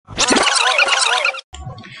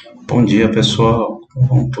Bom dia, pessoal. Como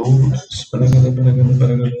vão todos?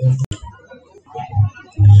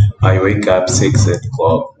 I wake up 6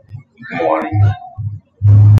 o'clock in the morning.